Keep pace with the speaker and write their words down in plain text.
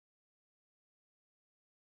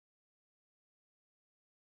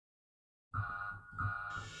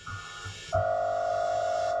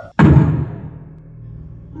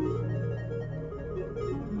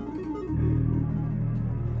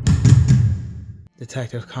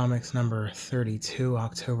Detective Comics number 32,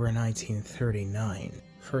 October 1939.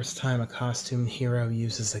 First time a costumed hero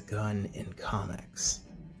uses a gun in comics.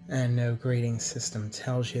 And no grading system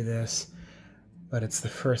tells you this, but it's the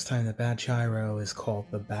first time the Batgyro is called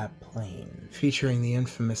the Batplane, featuring the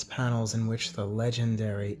infamous panels in which the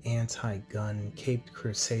legendary anti-gun Caped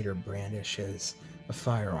Crusader brandishes a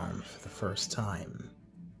firearm for the first time.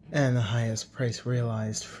 And the highest price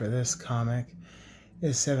realized for this comic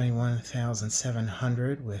is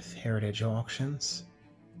 $71,700 with Heritage Auctions.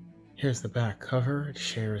 Here's the back cover. It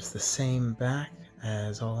shares the same back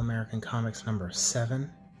as All American Comics number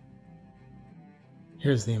 7.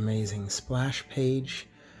 Here's the amazing splash page.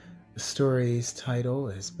 The story's title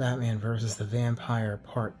is Batman vs. the Vampire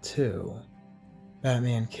Part 2.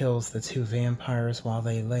 Batman kills the two vampires while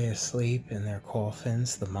they lay asleep in their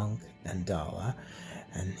coffins, the Monk and Dala.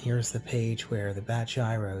 And here's the page where the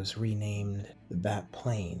Batgyro is renamed the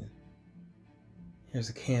Batplane. Here's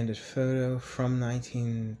a candid photo from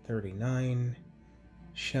 1939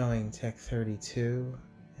 showing Tech 32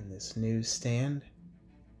 in this newsstand.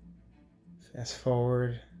 Fast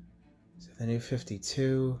forward to the new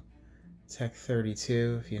 52, Tech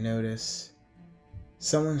 32. If you notice,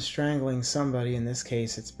 someone's strangling somebody. In this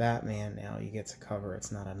case, it's Batman. Now you get to cover.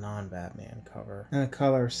 It's not a non-Batman cover. And the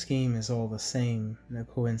color scheme is all the same. No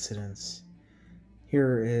coincidence.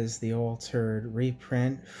 Here is the altered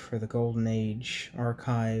reprint for the Golden Age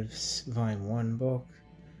Archives Volume 1 book.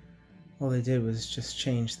 All they did was just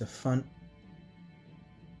change the font.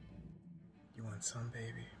 You want some,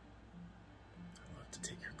 baby?